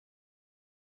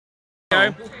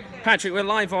Go. Patrick, we're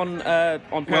live on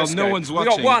Periscope. Well, no one's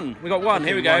watching. We got one. Okay,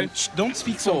 here we go. Shh, don't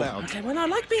speak so loud. Okay, well, I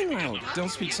like being loud. Don't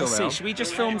speak so Let's loud. see, should we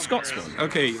just film Scott's one?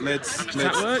 Okay, let's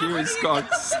work? here is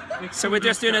Scott's. So we're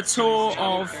just doing a tour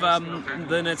of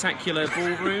the Natacular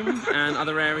ballroom and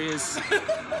other areas are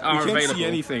can't available. see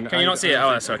anything. Can you not see it? Oh,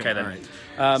 that's okay then.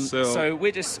 Right. So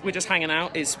we're just hanging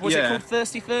out. What's it called?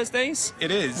 Thirsty Thursdays?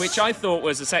 It is. Which I thought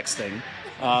was a sex thing.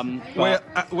 Wait,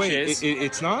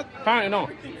 it's not? Apparently not.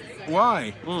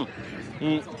 Why?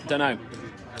 Don't know.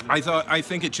 I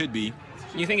think it should be.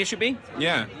 You think it should be?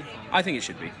 Yeah. I think it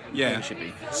should be. Yeah. I think it should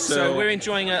be. So So we're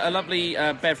enjoying a lovely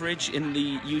beverage in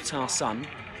the Utah sun.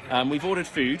 We've ordered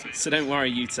food, so don't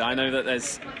worry, Utah. I know that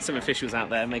there's some officials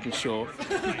out there making sure,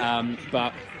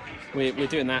 but we're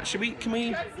doing that. Can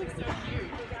we?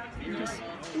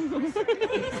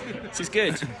 This is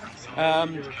good.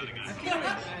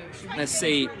 Let's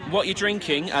see what you're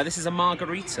drinking. This is a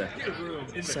margarita.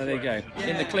 So there you go.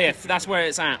 In the cliff. That's where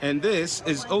it's at. And this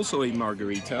is also a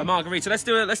margarita. A margarita. Let's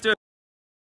do it.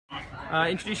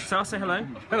 Introduce yourself. Say hello.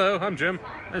 Hello, I'm Jim.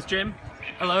 There's Jim.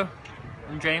 Hello,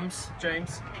 I'm James.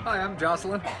 James. Hi, I'm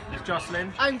Jocelyn. There's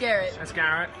Jocelyn. I'm Garrett. That's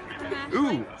Garrett.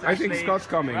 Ooh, I think Scott's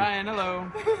coming. Ryan.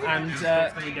 Hello. And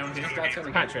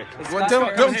Patrick. Well,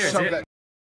 don't here, is shove it? that.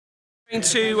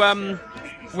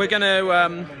 We're going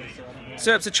to.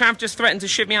 So Chav just threatened to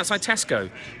shiv me outside Tesco.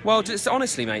 Well, just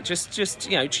honestly, mate, just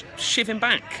shiv him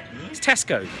back. It's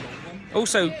Tesco.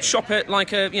 Also, shop it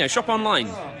shop online,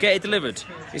 get it delivered.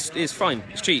 It's fine.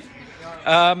 It's cheap.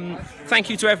 Thank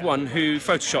you to everyone who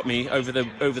photoshopped me over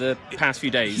the past few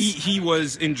days. He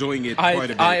was enjoying it quite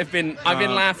a bit. I've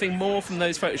been laughing more from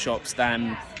those photoshops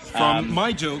than from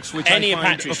my jokes, which any I of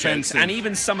find Patrick's offensive. jokes, and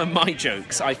even some of my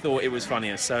jokes. I thought it was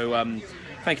funnier. So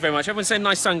thank you very much. Everyone saying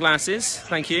nice sunglasses.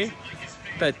 Thank you.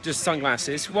 They're just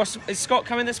sunglasses. Is Scott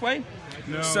coming this way?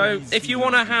 No. So if you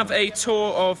want to have a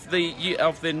tour of the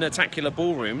Natacular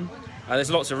ballroom,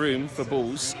 there's lots of room for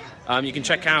balls. You can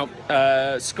check out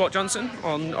Scott Johnson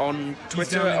on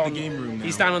Twitter. He's down in the game room now.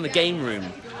 He's down on the game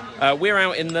room. We're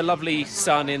out in the lovely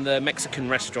sun in the Mexican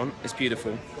restaurant. It's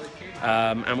beautiful.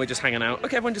 And we're just hanging out.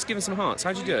 Look, everyone just giving some hearts.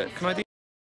 How'd you do it? Can I do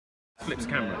flips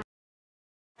camera?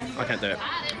 I can't do it.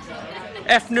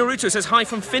 F. Naruto says hi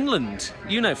from Finland.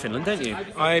 You know Finland, don't you?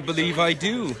 I believe I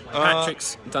do.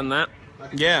 Patrick's done that.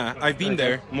 Yeah, I've been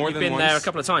there more You've than been once. there a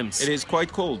couple of times. It is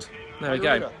quite cold. There we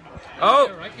go.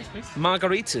 Oh,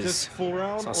 margaritas. Just full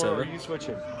round, That's or over. are you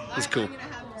switching? It's cool.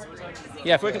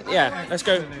 Yeah, if we can, let's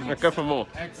go. Let's go for more.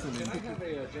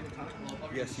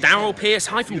 Daryl Pierce,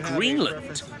 hi from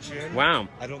Greenland. Wow.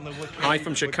 Hi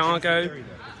from Chicago.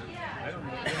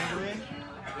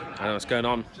 I don't know what's going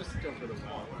on.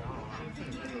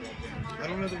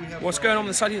 What's going on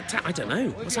the side of the tap? I don't know.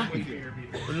 What's happened?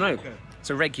 I don't know. It's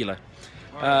a regular.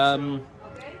 Hi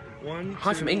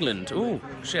from England. Oh,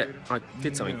 shit. I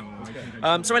did something.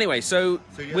 So anyway,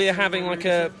 we're having like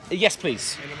a... Yes,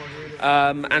 please.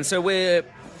 And so we're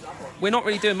not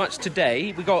really doing much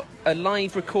today. We got a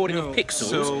live recording of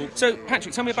Pixels. So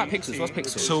Patrick, tell me about Pixels. What's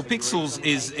Pixels? So Pixels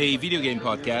is a video game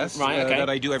podcast that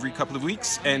I do every couple of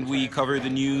weeks, and we cover the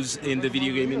news in the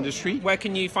video game industry. Where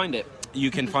can you find it? You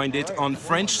can find it on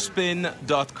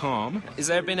FrenchSpin.com. Has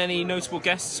there been any notable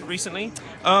guests recently?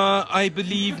 I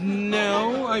believe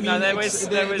no. I mean, No, there was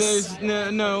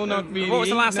no, not really. What was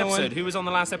the last No episode? one- Who was on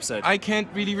the last episode? I can't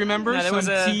really remember. No, there was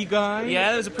a Tea guy. Yeah,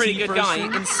 there was a pretty tea good guy.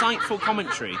 person. Insightful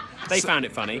commentary. They found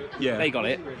it funny. Yeah. They got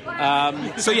it.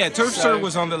 So yeah, Turpster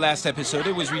was on the last episode.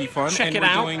 It was really fun. Check and it we're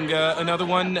out. doing another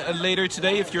one later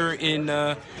today. If you're in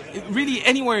really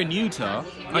anywhere in Utah,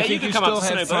 I you think can you come still up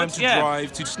to have Snowbird. time to Yeah.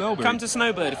 drive to Snowbird. Come to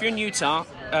Snowbird. If you're in Utah,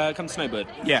 come to Snowbird.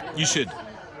 Yeah, you should.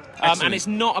 And it's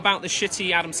not about the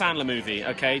shitty Adam Sandler movie,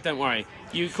 okay? Don't worry.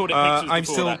 You called it Pixels I'm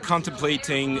before still that.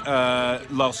 contemplating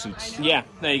lawsuits. Yeah,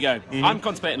 there you go. I'm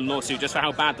contemplating a lawsuit just for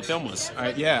how bad the film was.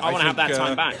 Yeah, I want to have think, that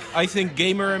time back. I think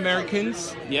gamer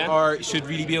Americans should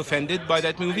really be offended by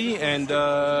that movie and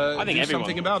I think do everyone.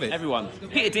 something about it. Everyone.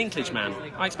 Peter Dinklage, man.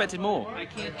 I expected more.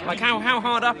 Like, how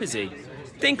hard up is he?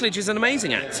 Dinklage is an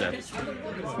amazing actor.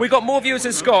 We got more viewers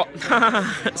than Scott.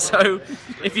 So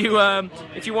if you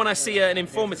want to see an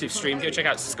informative stream, go check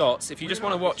out Scott's. If you just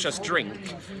want to watch us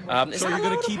drink, So you're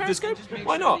going to keep this?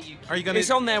 Why not? Are you going to? It's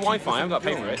on their Wi-Fi. I haven't got to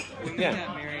pay for it.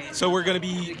 Yeah. So we're going to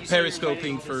be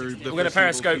periscoping for the. We're going to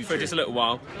periscope for just a little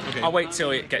while. Okay. I'll wait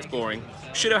till it gets boring.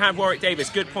 Should have had Warwick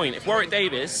Davis. Good point. If Warwick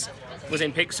Davis was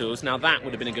in Pixels, now that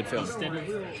would have been a good film.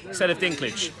 Instead of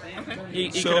Dinklage.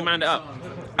 You could have manned it up.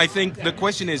 I think the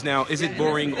question is now: is it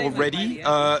boring already?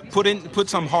 Put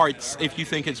some hearts if you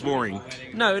think it's boring.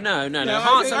 No.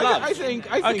 Hearts are love. I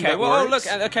think. Okay. That well, works.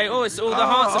 look. Okay. Oh, it's all the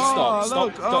hearts have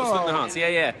stopped. Stop the hearts.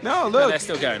 Yeah. No, look. They're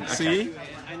still going. Okay. See?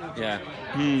 Yeah.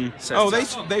 So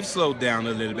they've slowed down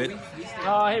a little bit.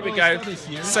 Oh, here we go.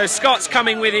 So Scott's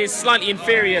coming with his slightly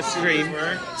inferior stream.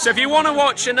 So if you want to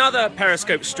watch another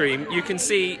Periscope stream, you can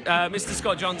see Mr.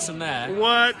 Scott Johnson there.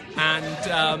 What?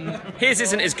 And his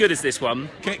isn't as good as this one,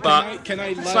 Can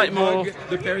I slightly more.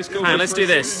 the Periscope? Hang on, let's do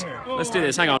this.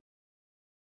 Hang on.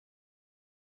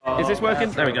 Is this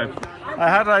working? There we go.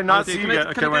 How did I not see you Can get? I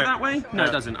Okay, go wait. that way? No,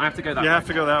 it doesn't. I have to go that You way. have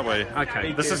to go that way.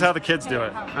 Okay. This is how the kids do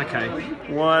it. Okay.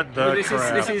 What the Well,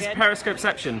 crap? this is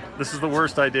Periscopeception. This is the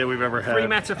worst idea we've ever had. 3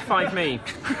 meta, 5 me,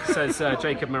 says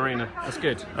Jacob Marina. That's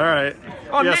good. All right.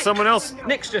 Oh, yeah, Nick. someone else.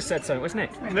 Nick's just said so. Where's Nick?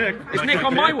 Nick. Is Nick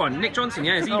on my one? Nick Johnson,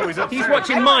 yeah. Is he, Oh, he's upstairs.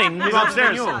 watching mine. He's rather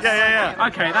upstairs. than yours. Yeah.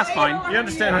 Okay, that's fine. You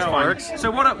understand That's how fine. it works.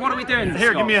 So what are we doing?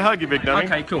 Here, Scott? give me a hug, you big dummy.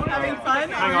 Okay, cool.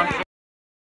 Hang on.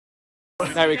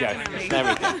 There we go.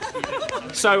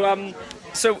 So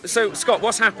Scott,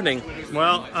 what's happening?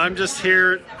 Well, I'm just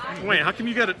here. Wait, how come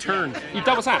you got it turned? You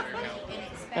double tap.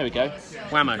 There we go.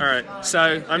 Whammo. All right.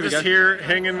 So I'm just here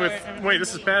hanging with. Wait,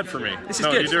 this is bad for me. This is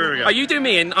good. You do it again. Oh, you do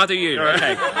me and I'll do you.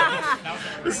 right. Okay.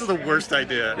 This is the worst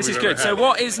idea. This is we've good. ever So had.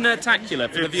 what is Nerdtacular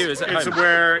for the viewers at It's home?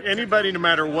 where anybody, no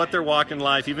matter what their walk in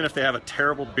life, even if they have a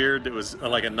terrible beard that was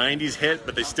like a 90s hit,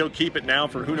 but they still keep it now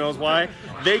for who knows why,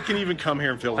 they can even come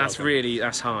here and feel That's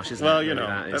harsh, isn't it? well, you Really, know,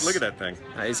 that is- look at that thing.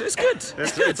 It's good. It's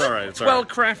good. It's all right. It's all well right.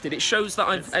 crafted. It shows that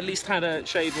I've at least had a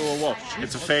shave or a wash.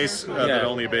 It's a face Yeah. that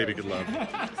only a baby could love.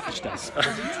 She does.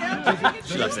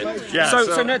 She loves it. Yeah, So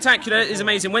so- Nerdtacular is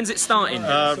amazing. When's it starting?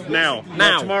 Now.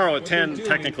 Now. Tomorrow at 10,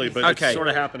 technically, but Okay. it's sort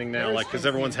of happening now, like, because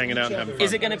everyone's hanging out and having fun.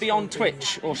 Is it going to be on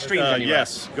Twitch or streamed anywhere?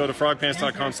 Yes. Go to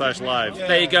frogpants.com/live.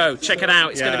 There you go. Check it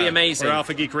out. It's going to be amazing. Or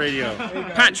Alpha Geek Radio.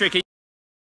 Patrick.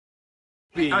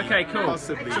 Okay, cool.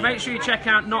 So make sure you check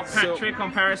out Not Patrick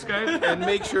on Periscope. And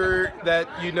make sure that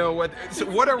you know what. So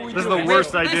what are we This is doing? the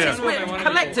worst idea.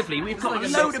 Collectively, we've got a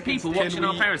load of people watching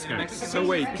our Periscopes. So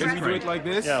wait, can we do it like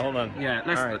this? Yeah, hold on. Yeah,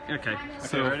 let's. All right. Okay.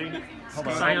 So, ready? Hold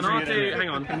on. Hang on, hang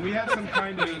on. Can we have some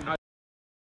kind of?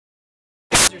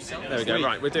 There we go.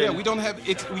 Right, we're doing. Yeah, we don't have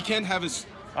it. We can't have a.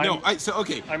 No, I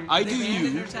do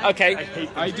you. Okay.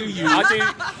 I do you. I do.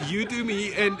 You do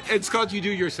me, and Scott, you do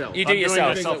yourself. You do I'm doing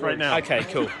yourself. myself right now. Okay,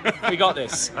 cool. We got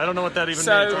this. I don't know what that even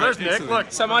So- means. Oh, there's Nick.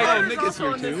 Look. So my. Nick is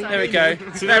here too. There we go.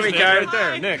 See, There there's we Nick go. Right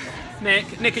there,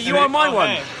 Nick. Nick, are you on my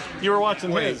one? You were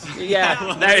watching his.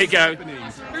 Yeah. There you go.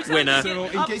 Winner. So,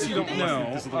 in case you don't know,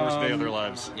 This is the worst day of their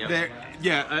lives.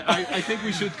 I think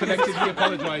we should collectively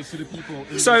apologize to the people.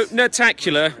 So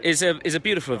Nerdtacular is a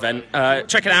beautiful event.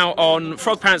 Check it out on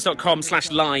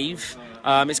frogparents.com/live.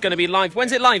 It's going to be live.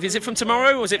 When's it live? Is it from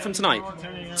tomorrow or is it from tonight?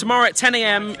 Tomorrow at 10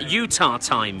 a.m. Utah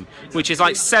time, which is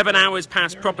like 7 hours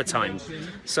past proper time.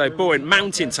 So boring.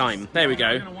 Mountain time. There we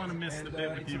go.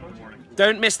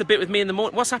 Don't miss the bit with me in the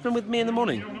morning. What's happened with me in the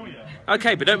morning?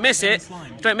 Okay, but don't miss it.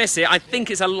 Don't miss it. I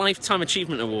think it's a Lifetime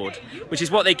Achievement Award, which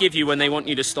is what they give you when they want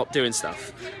you to stop doing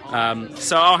stuff.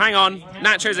 So, hang on.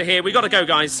 Nachos are here. We got to go,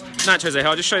 guys. Nachos are here.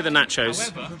 I'll just show you the nachos.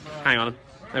 Hang on.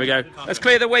 There we go. Let's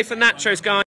clear the way for nachos,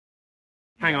 guys.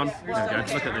 Hang on. There we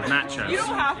go. Look at the nachos. You don't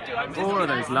have to. All of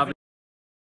those lovely.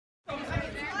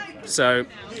 So,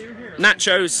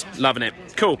 nachos, loving it.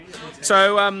 Cool.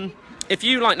 So, if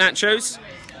you like nachos,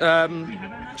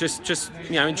 just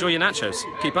enjoy your nachos.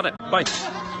 Keep at it. Bye.